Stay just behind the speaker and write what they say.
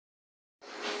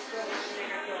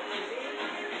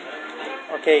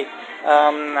Okay.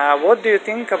 What do you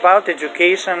think about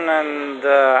education and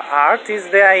art? Is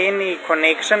there any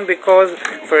connection? Because,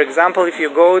 for example, if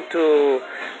you go to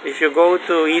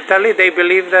Italy, they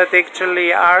believe that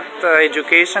actually art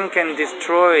education can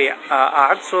destroy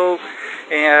art. So,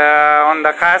 on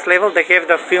the highest level, they have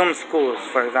the film schools,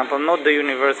 for example, not the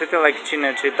university like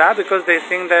Cinecittà, because they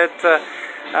think that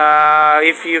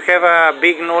if you have a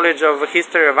big knowledge of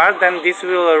history of art, then this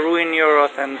will ruin your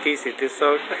authenticity.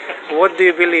 So, what do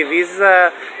you believe? Is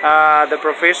the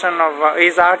profession of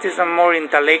is artism more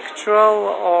intellectual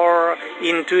or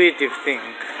intuitive thing?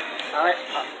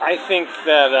 I think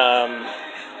that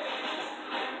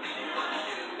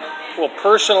well,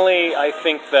 personally, I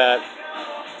think that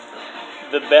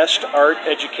the best art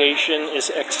education is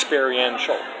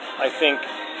experiential. I think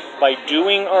by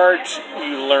doing art,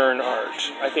 you learn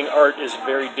art. I think art is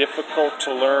very difficult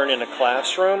to learn in a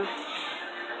classroom.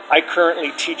 I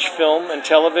currently teach film and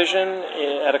television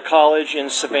at a college in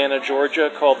Savannah, Georgia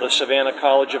called the Savannah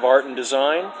College of Art and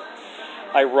Design.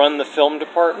 I run the film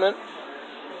department,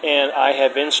 and I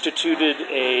have instituted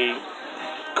a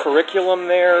curriculum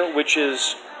there which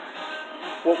is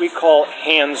what we call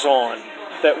hands-on,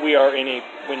 that we are in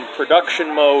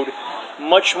production mode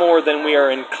much more than we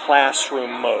are in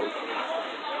classroom mode.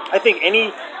 I think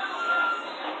any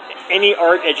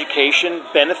art education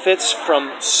benefits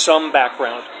from some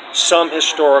background, some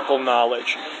historical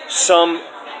knowledge, some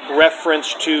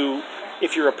reference to,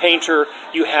 if you're a painter,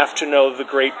 you have to know the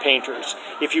great painters.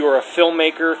 If you are a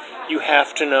filmmaker, you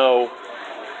have to know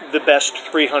the best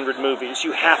 300 movies.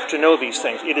 You have to know these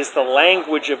things. It is the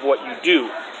language of what you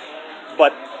do.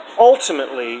 But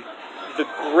ultimately, the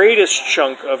greatest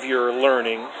chunk of your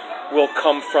learning will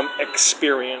come from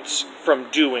experience, from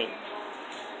doing.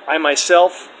 I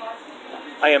myself,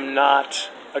 I am not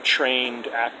a trained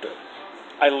actor.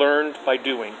 I learned by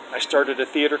doing. I started a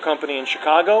theater company in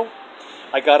Chicago.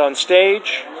 I got on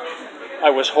stage. I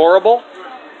was horrible.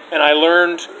 And I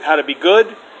learned how to be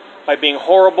good by being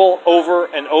horrible over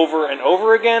and over and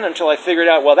over again until I figured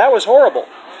out, well, that was horrible.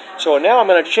 So now I'm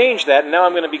going to change that, and now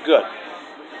I'm going to be good.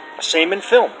 Same in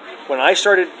film. When I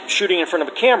started shooting in front of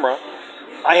a camera,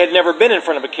 I had never been in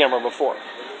front of a camera before.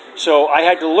 So I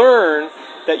had to learn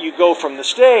that you go from the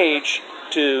stage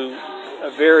to a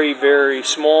very, very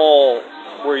small,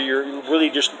 where you're really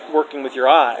just working with your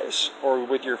eyes or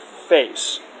with your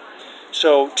face.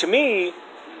 So to me,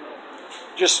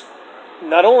 just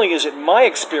not only is it my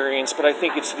experience, but I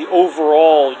think it's the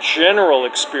overall general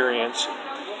experience.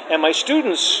 And my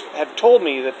students have told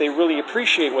me that they really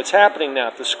appreciate what's happening now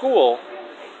at the school.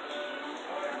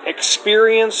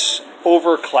 Experience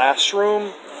over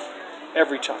classroom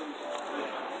every time.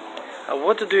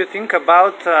 What do you think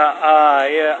about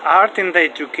art in the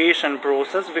education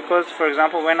process? Because, for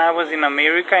example, when I was in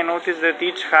America, I noticed that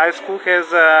each high school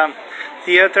has a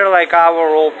theater like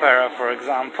our opera, for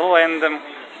example, and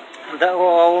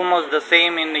almost the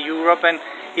same in Europe and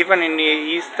even in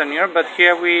Eastern Europe. But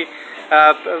here we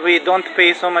don't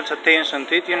pay so much attention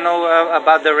to it. You know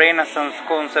about the Renaissance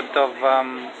concept of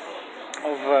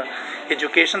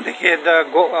education. They had a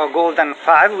Golden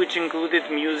Five, which included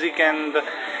music and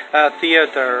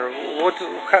theater.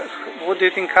 What do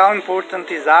you think? How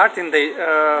important is art in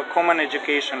the common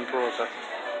education process?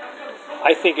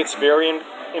 I think it's very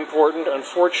important.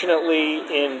 Unfortunately,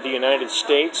 in the United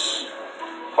States,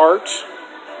 art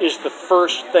is the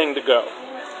first thing to go.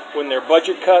 When there are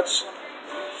budget cuts,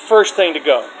 first thing to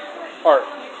go, art.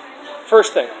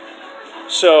 First thing.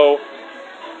 So,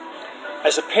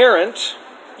 as a parent,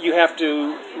 you have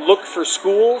to look for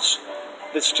schools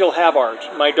that still have art.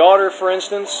 My daughter, for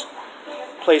instance,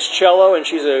 plays cello, and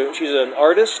she's an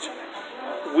artist.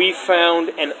 We found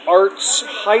an arts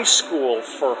high school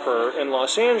for her in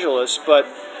Los Angeles, but,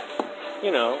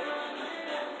 you know,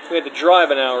 we had to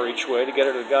drive an hour each way to get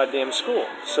her to the goddamn school.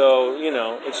 So, you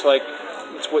know, it's like,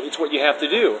 it's what you have to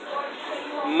do.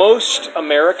 Most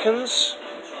Americans,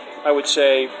 I would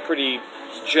say, pretty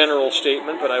general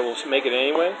statement, but I will make it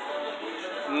anyway.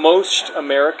 Most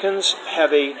Americans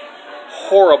have a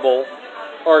horrible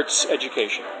arts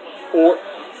education. Or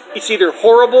it's either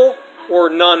horrible or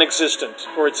non-existent,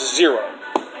 or it's zero.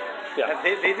 Yeah.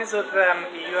 This is what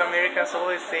you Americans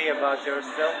always say about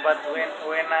yourself, but when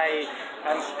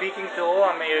I'm speaking to all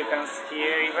Americans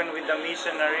here, even with the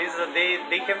missionaries,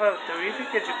 they have a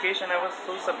terrific education. I was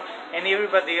so and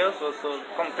everybody else also,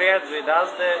 compared with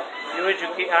us, your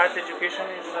art education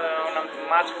is on a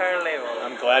much higher level.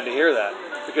 I'm glad to hear that,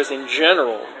 because in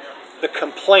general, the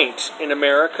complaint in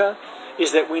America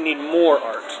is that we need more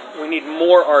art. We need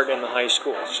more art in the high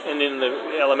schools and in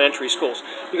the elementary schools,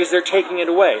 because they're taking it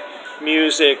away.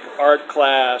 music, art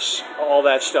class, all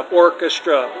that stuff,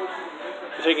 orchestra,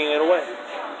 taking it away.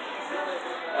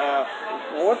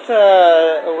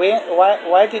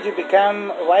 Why did you become?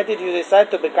 Why did you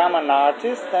decide to become an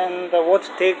artist? And what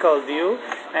tickled you?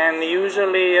 And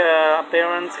usually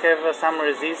parents have some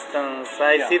resistance.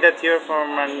 I see that you're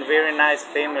from a very nice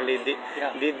family.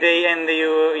 Did they? And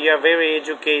you are very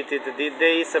educated. Did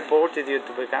they supported you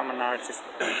to become an artist?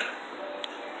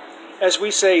 As we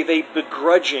say, they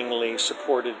begrudgingly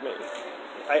supported me.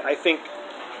 I think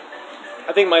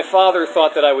my father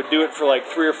thought that I would do it for like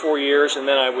 3 or 4 years, and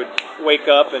then I would wake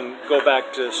up and go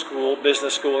back to school,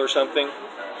 business school or something.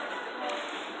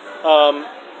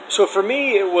 So for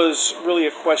me, it was really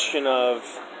a question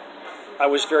of, I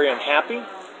was very unhappy.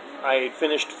 I had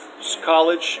finished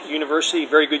college, university,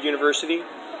 very good university.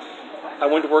 I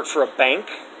went to work for a bank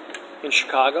in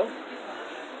Chicago,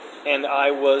 and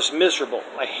I was miserable.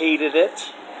 I hated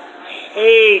it.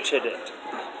 Hated it.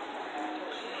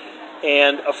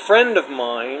 And a friend of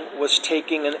mine was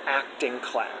taking an acting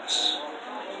class.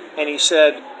 And he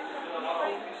said,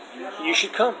 you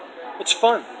should come. It's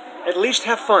fun. At least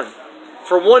have fun.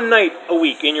 For one night a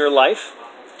week in your life,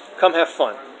 come have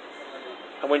fun.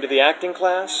 I went to the acting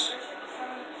class.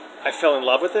 I fell in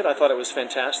love with it. I thought it was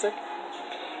fantastic.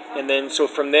 And then, so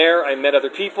from there, I met other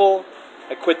people.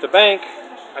 I quit the bank.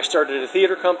 I started a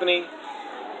theater company.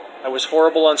 I was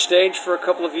horrible on stage for a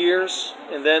couple of years.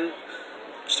 And then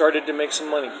started to make some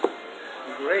money.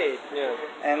 Great. Yeah.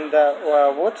 And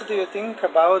what do you think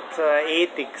about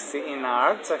ethics in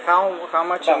art? How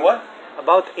much? About what?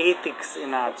 About ethics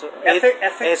in art. So Ethics?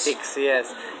 Ethics,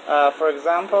 yes. For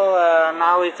example,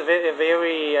 now it's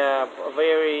very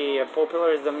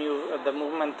popular is the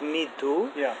movement Me Too.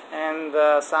 Yeah. And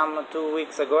some 2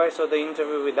 weeks ago, I saw the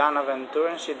interview with Anna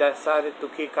Ventura, and she decided to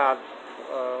kick out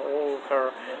all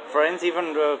her friends,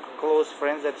 even the close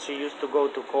friends that she used to go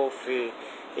to coffee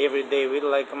every day with,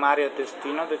 like Mario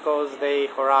Testino, because they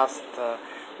harassed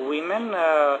women.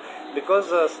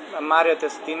 Because Mario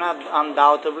Testino,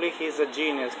 undoubtedly, he's a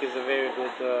genius. He's a very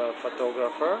good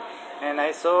photographer. And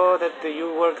I saw that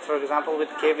you worked, for example, with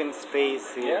Kevin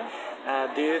Spacey. Yeah.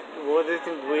 What do you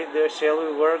think? Shall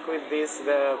we work with these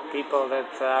people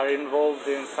that are involved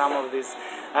in some of this?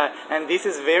 And this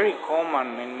is very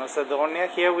common in Macedonia.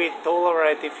 Here we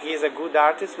tolerate, if he's a good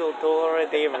artist, we'll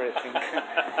tolerate everything.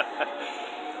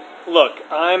 Look,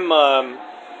 I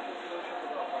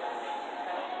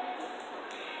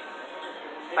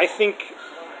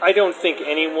don't think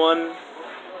anyone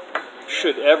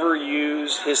should ever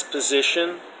use his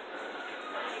position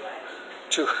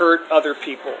to hurt other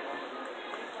people.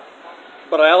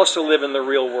 But I also live in the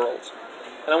real world.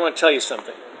 And I want to tell you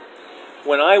something.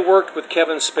 When I worked with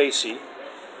Kevin Spacey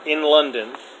in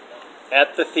London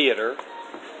at the theater,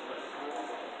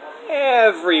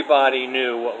 everybody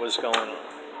knew what was going on.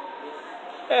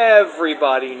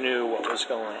 Everybody knew what was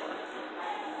going on.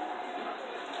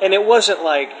 And it wasn't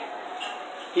like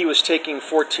he was taking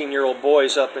 14-year-old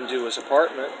boys up into his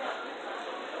apartment.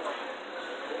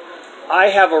 I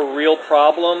have a real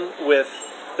problem with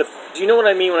do you know what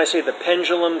I mean when I say the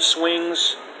pendulum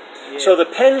swings? Yeah. So the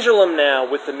pendulum now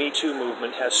with the Me Too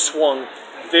movement has swung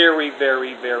very,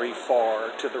 very, very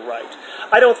far to the right.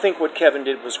 I don't think what Kevin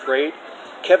did was great.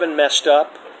 Kevin messed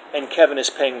up, and Kevin is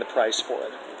paying the price for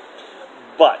it.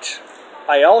 But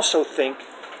I also think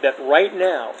that right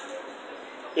now,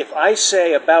 if I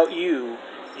say about you,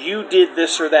 you did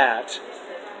this or that,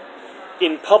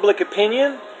 in public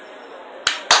opinion,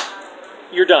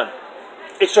 you're done.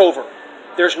 It's over.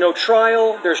 There's no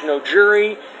trial, there's no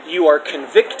jury, you are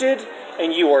convicted,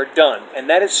 and you are done. And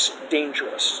that is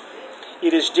dangerous.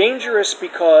 It is dangerous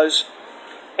because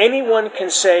anyone can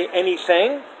say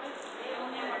anything,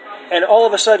 and all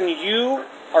of a sudden you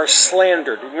are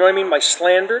slandered. You know what I mean by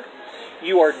slandered?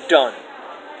 You are done.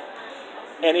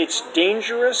 And it's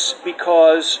dangerous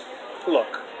because,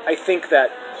 look, I think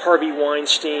that Harvey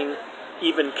Weinstein,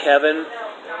 even Kevin,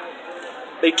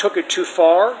 they took it too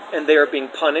far, and they are being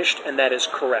punished, and that is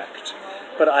correct.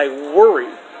 But I worry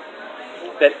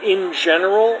that in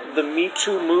general, the Me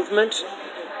Too movement,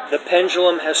 the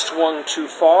pendulum has swung too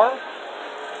far,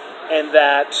 and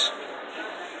that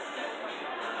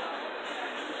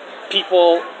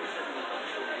people,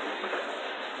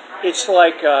 it's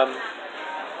like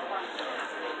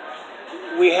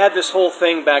we had this whole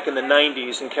thing back in the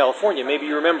 90s in California. Maybe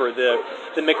you remember the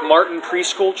McMartin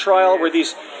preschool trial where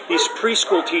these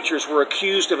preschool teachers were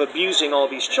accused of abusing all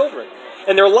these children.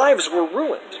 And their lives were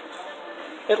ruined.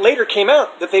 It later came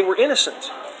out that they were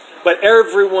innocent. But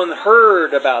everyone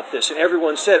heard about this, and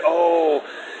everyone said, oh,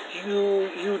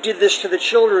 you did this to the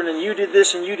children, and you did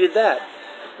this, and you did that.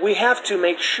 we have to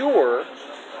make sure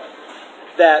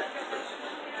that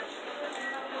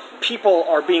people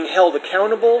are being held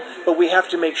accountable, but we have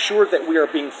to make sure that we are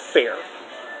being fair.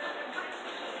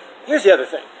 Here's the other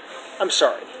thing. I'm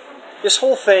sorry. This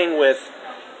whole thing with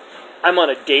I'm on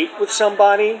a date with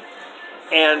somebody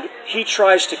and he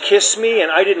tries to kiss me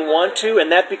and I didn't want to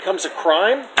and that becomes a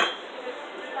crime,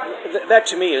 that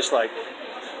to me is like,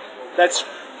 that's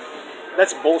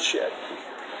bullshit.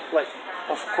 Like,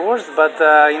 of course, but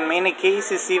in many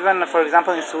cases, even for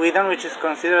example in Sweden, which is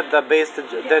considered the best,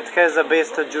 that has the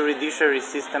best judiciary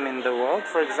system in the world.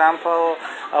 For example,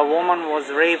 a woman was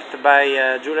raped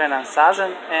by Julian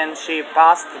Assange, and she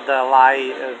passed the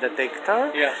lie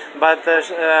detector. Yeah. But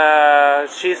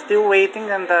she's still waiting,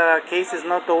 and the case is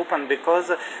not open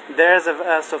because there's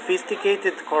a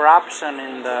sophisticated corruption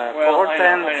in the court,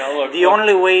 I know. The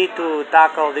only way to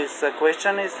tackle this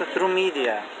question is through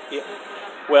media. Yeah.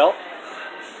 Well.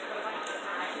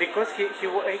 Because he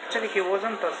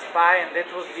wasn't a spy, and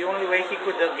that was the only way he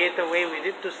could get away with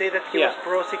it, to say that he was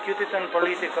prosecuted on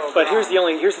political But grounds.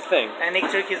 here's the thing. And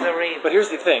actually he's a rapist. But here's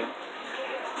the thing.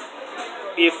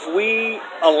 If we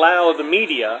allow the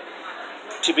media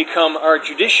to become our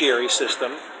judiciary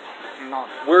system,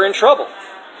 we're in trouble.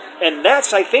 And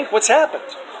that's, I think, what's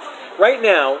happened. Right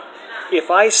now,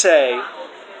 if I say,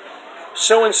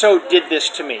 so-and-so did this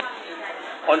to me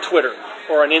on Twitter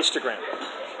or on Instagram,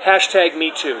 hashtag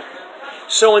me too.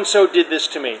 So-and-so did this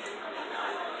to me.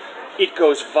 It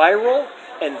goes viral,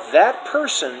 and that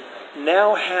person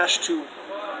now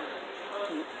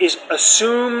is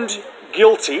assumed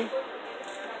guilty.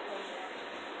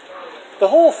 The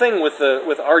whole thing with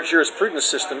our jurisprudence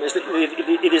system is that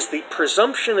it is the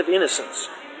presumption of innocence.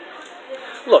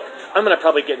 Look, I'm going to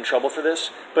probably get in trouble for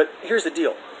this, but here's the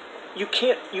deal. You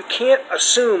can't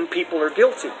assume people are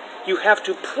guilty. You have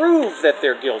to prove that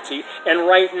they're guilty, and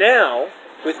right now,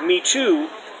 with Me Too,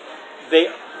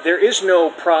 there is no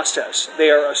process.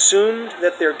 They are assumed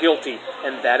that they're guilty,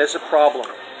 and that is a problem.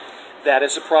 That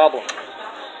is a problem.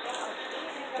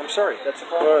 I'm sorry, that's a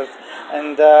problem.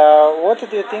 And what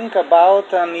do you think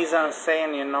about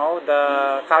mise-en-scène,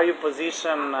 how you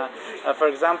position, for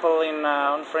example,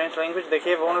 on French language, they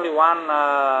have only one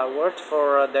word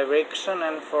for direction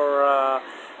and for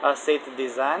set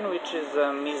design, which is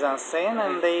mise-en-scène,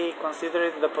 and they consider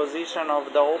it the position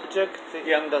of the object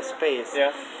in the space.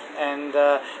 Yeah. And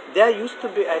there used to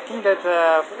be, I think that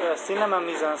cinema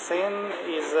mise-en-scène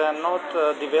is not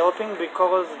developing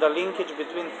because the linkage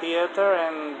between theater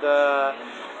and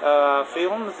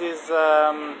films is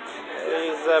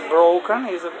broken,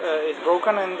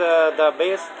 and the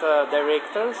best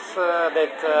directors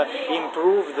that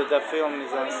improved the film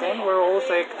mise-en-scène were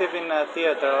also active in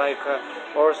theater, like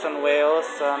Orson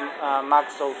Welles,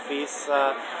 Max Ophuls,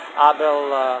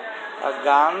 Abel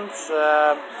Gance,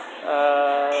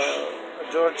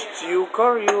 George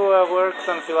Cukor. You worked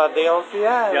on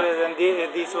Philadelphia, and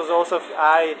this was also,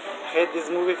 I had this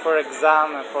movie for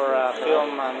exam for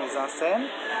film mise-en-scène.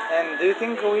 And do you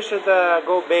think we should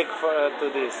go back to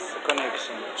this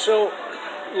connection? So,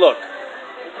 look,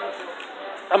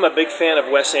 I'm a big fan of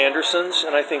Wes Anderson's,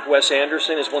 and I think Wes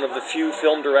Anderson is one of the few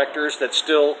film directors that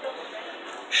still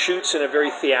shoots in a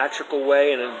very theatrical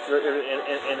way, and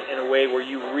in a way where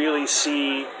you really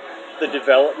see the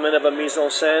development of a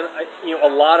mise-en-scène. A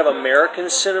lot of American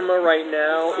cinema right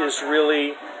now is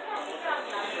really.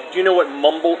 Do you know what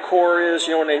mumblecore is?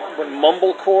 You know what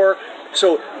mumblecore?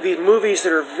 So these movies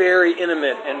that are very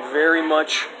intimate and very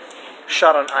much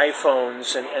shot on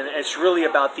iPhones, and it's really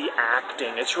about the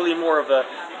acting. It's really more of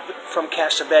from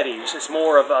Cassavetes. It's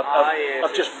more of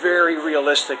just very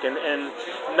realistic and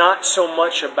not so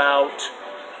much about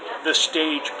the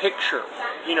stage picture.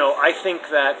 I think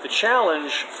that the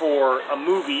challenge for a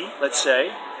movie, let's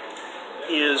say,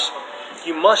 is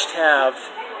you must have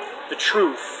the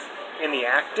truth in the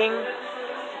acting,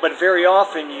 but very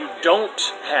often you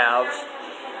don't have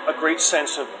a great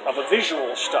sense of a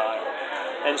visual style.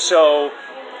 And so,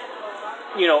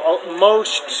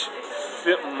 most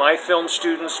film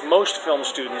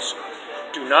students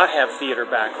do not have theater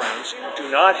backgrounds, do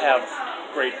not have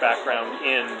great background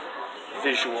in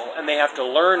visual, and they have to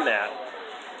learn that.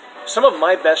 Some of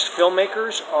my best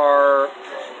filmmakers are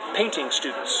painting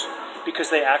students because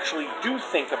they actually do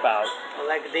think about.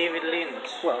 Like David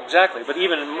Lynch. Well, exactly. But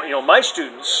even my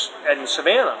students in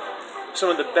Savannah, some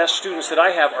of the best students that I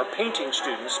have are painting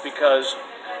students because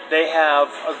they have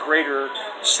a greater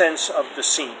sense of the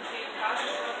scene.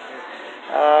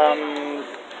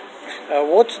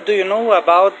 What do you know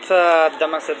about the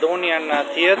Macedonian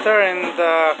theater, and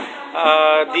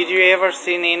did you ever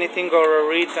see anything or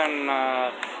written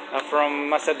from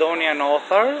Macedonian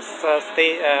authors,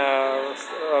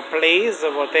 plays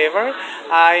or whatever.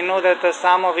 I know that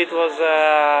some of it was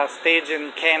staged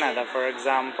in Canada, for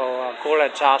example, Kola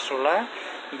Chashula.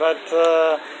 But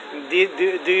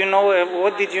do you know,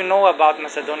 what did you know about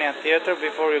Macedonian theater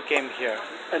before you came here?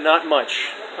 Not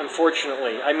much,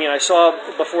 unfortunately. I mean, I saw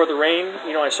Before the Rain,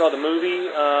 I saw the movie,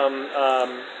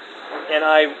 and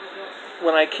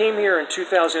when I came here in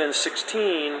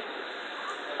 2016,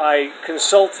 I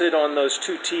consulted on those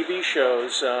two TV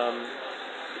shows,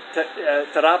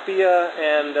 Terapia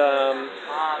and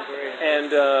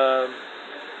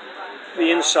The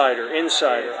Insider.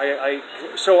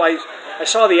 So I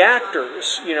saw the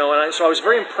actors, and so I was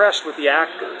very impressed with the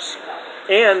actors,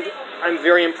 and I'm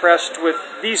very impressed with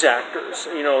these actors.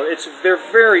 They're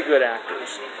very good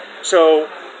actors. So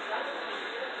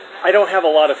I don't have a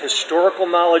lot of historical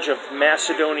knowledge of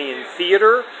Macedonian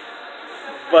theater,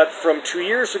 but from 2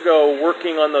 years ago,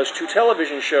 working on those two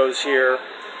television shows here,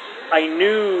 I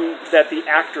knew that the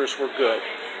actors were good.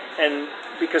 And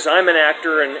because I'm an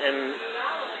actor, and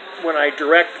when I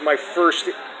direct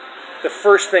the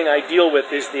first thing I deal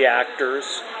with is the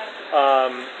actors,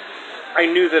 I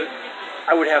knew that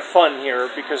I would have fun here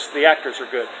because the actors are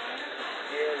good.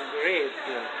 Yes, great.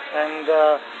 Yeah. And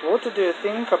what do you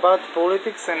think about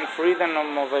politics and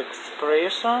freedom of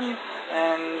expression?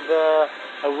 And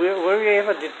were you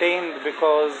ever detained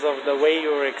because of the way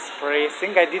you were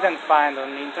expressing? I didn't find on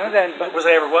the internet. But was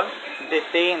I ever what?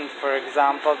 Detained, for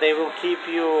example. They will keep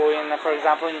you in, for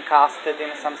example, in custody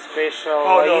in some special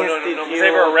institute. No. Was I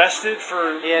ever arrested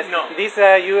for? Yes. No. This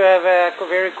you have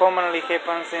very commonly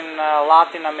happens in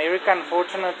Latin America.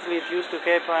 Unfortunately, it used to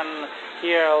happen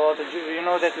here a lot. You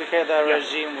know that we had a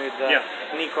regime with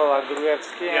Nikola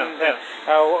Gruevski.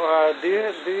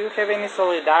 Do you have any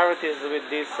solidarities with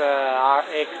these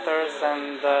actors,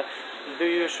 and do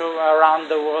you show around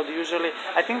the world usually?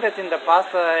 I think that in the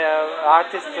past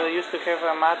artists used to have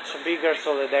a much bigger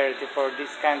solidarity for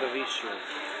this kind of issues.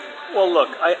 Well,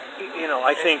 look, I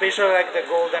think especially like the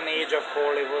golden age of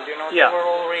Hollywood. They were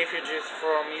all refugees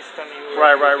from Eastern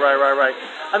Europe. Right.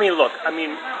 I mean, look,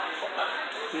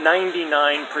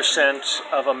 99%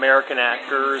 of American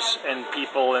actors and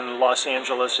people in Los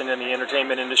Angeles and in the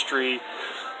entertainment industry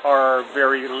are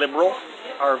very liberal,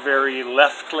 are very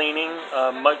left-leaning,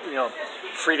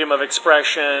 freedom of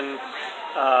expression,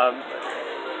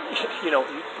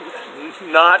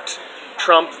 not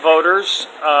Trump voters,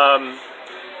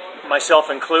 myself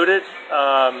included.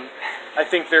 I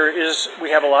think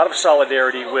we have a lot of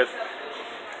solidarity with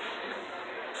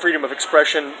freedom of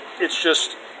expression. It's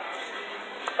just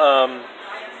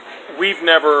we've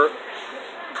never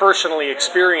personally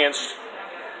experienced.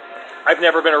 I've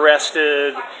never been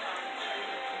arrested.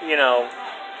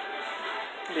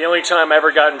 The only time I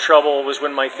ever got in trouble was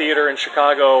when my theater in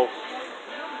Chicago,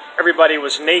 everybody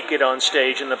was naked on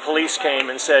stage, and the police came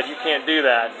and said, "You can't do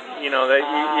that.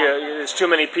 There's too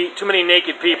many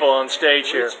naked people on stage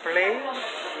here." Which play?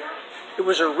 It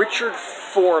was a Richard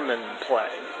Foreman play.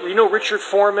 You know Richard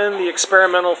Foreman, the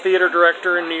experimental theater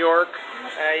director in New York?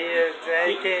 It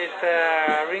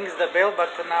rings the bell, but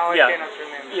now I cannot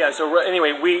remember. Yeah, so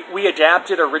anyway, we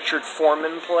adapted a Richard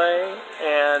Foreman play,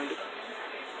 and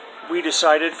we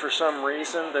decided for some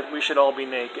reason that we should all be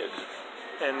naked.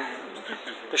 And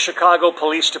the Chicago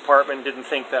Police Department didn't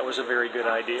think that was a very good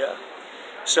idea.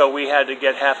 So we had to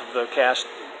get half of the cast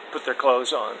put their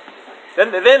clothes on.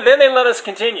 Then they let us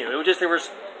continue. It was just there was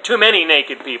too many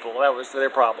naked people. That was their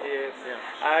problem. Yes.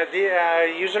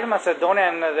 Usually Macedonia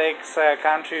and the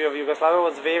ex-country of Yugoslavia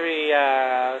was very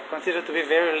considered to be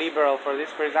very liberal for this.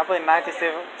 For example, in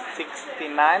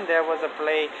 1969 there was a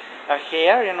play,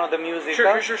 Hair, the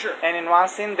musical. Sure. And in one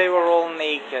scene they were all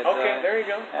naked. Okay, there you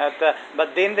go.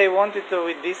 But then they wanted to,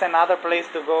 with this another place,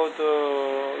 to go to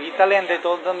Italy, and they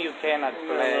told them you cannot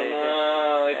play.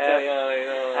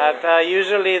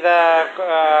 Usually the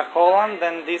Holland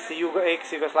and this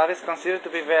ex-Yugoslavia is considered to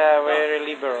be very, very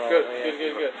liberal. Good.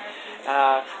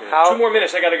 2 more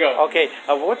minutes, I gotta go. Okay,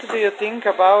 what do you think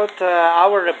about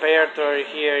our repertoire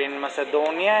here in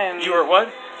Macedonia? And you were what?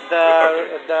 The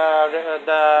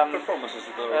performances.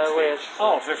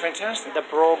 They're fantastic. The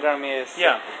program is.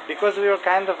 Yeah. Because we were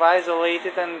kind of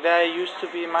isolated, and there used to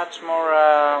be much more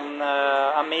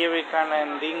American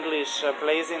and English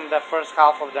plays in the first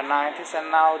half of the 90s, and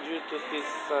now due to this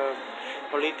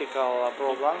political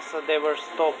problems, they were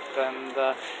stopped. And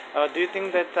do you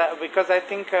think that, because I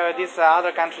think these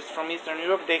other countries from Eastern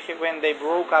Europe, when they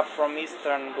broke up from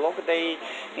Eastern Bloc, they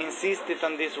insisted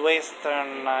on this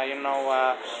Western,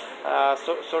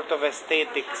 sort of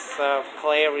aesthetics,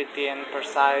 clarity and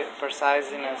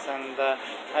preciseness. And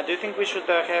do you think we should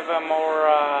have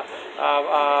more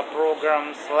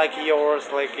programs like yours,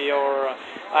 like your?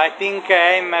 I think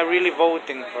I'm really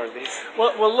voting for this.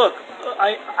 Well, look,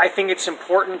 I think it's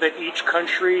important that each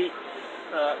country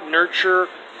nurture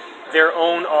their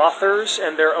own authors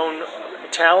and their own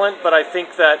talent, but I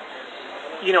think that,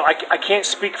 you know, I can't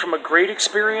speak from a great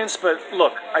experience, but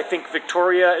look, I think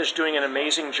Victoria is doing an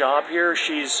amazing job here.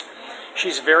 She's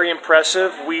very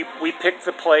impressive. We picked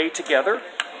the play together,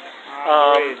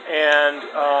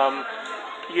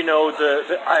 you know,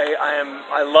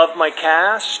 I love my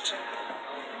cast.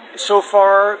 So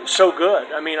far, so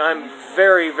good. I mean, I'm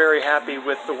very, very happy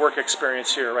with the work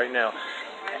experience here right now.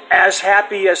 As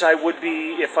happy as I would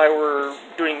be if I were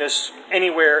doing this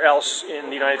anywhere else in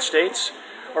the United States,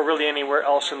 or really anywhere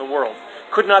else in the world.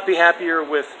 Could not be happier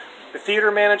with the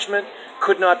theater management,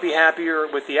 could not be happier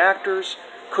with the actors,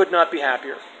 could not be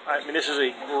happier. I mean, this is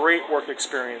a great work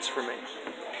experience for me.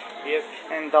 Yes,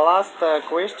 and the last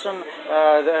question,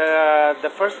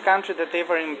 the first country that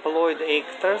ever employed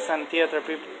actors and theater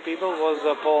people was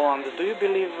Poland. Do you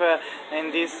believe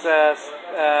in this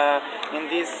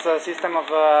system of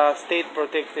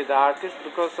state-protected artists?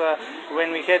 Because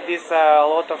when we had this, a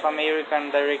lot of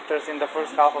American directors in the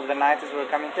first half of the 90s were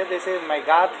coming here, they said, my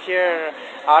God, here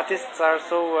artists are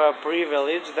so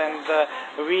privileged, and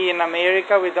we in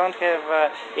America, we don't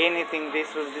have anything.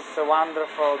 This was this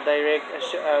wonderful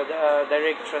directress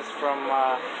from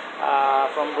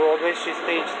Broadway. She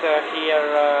staged here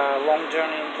Long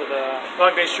Journey into the...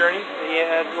 Long Day's Journey?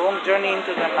 Yeah, Long Journey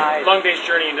into the Night. Long Day's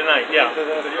Journey into Night, yeah. The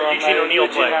Eugene O'Neill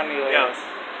play. Yes.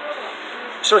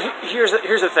 So here's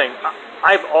the thing.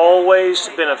 I've always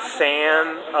been a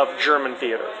fan of German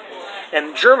theater.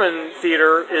 And German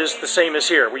theater is the same as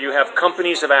here, where you have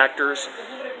companies of actors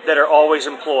that are always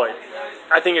employed.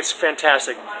 I think it's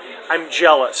fantastic. I'm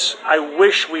jealous. I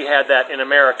wish we had that in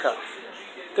America.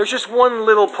 There's just one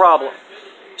little problem.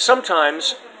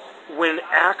 Sometimes when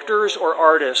actors or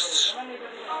artists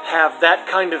have that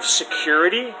kind of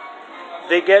security,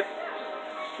 they get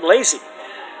lazy.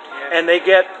 And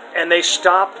they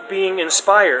stop being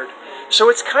inspired. So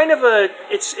it's kind of a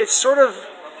it's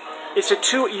a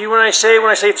two, when I say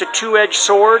it's a two-edged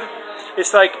sword.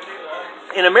 It's like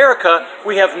in America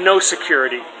we have no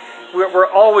security. We're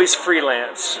always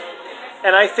freelance.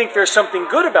 And I think there's something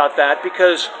good about that,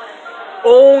 because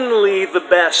only the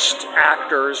best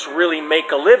actors really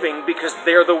make a living, because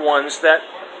they're the ones that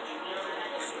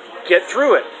get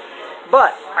through it.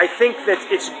 But I think that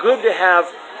it's good to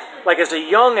have, like as a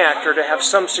young actor, to have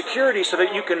some security so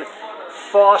that you can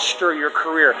foster your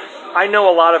career. I know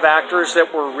a lot of actors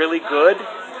that were really good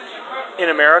in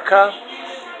America,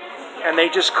 and they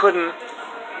just couldn't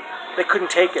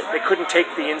take it. They couldn't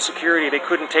take the insecurity. They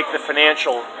couldn't take the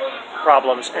financial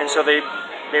problems, and so they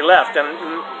left. And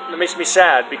it makes me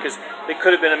sad, because they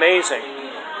could have been amazing.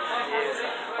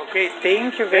 Okay,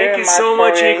 thank you very much. Thank you so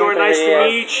much, Igor. Nice to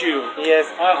meet you.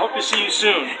 Yes. I hope to see you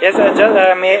soon. Yes,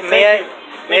 may I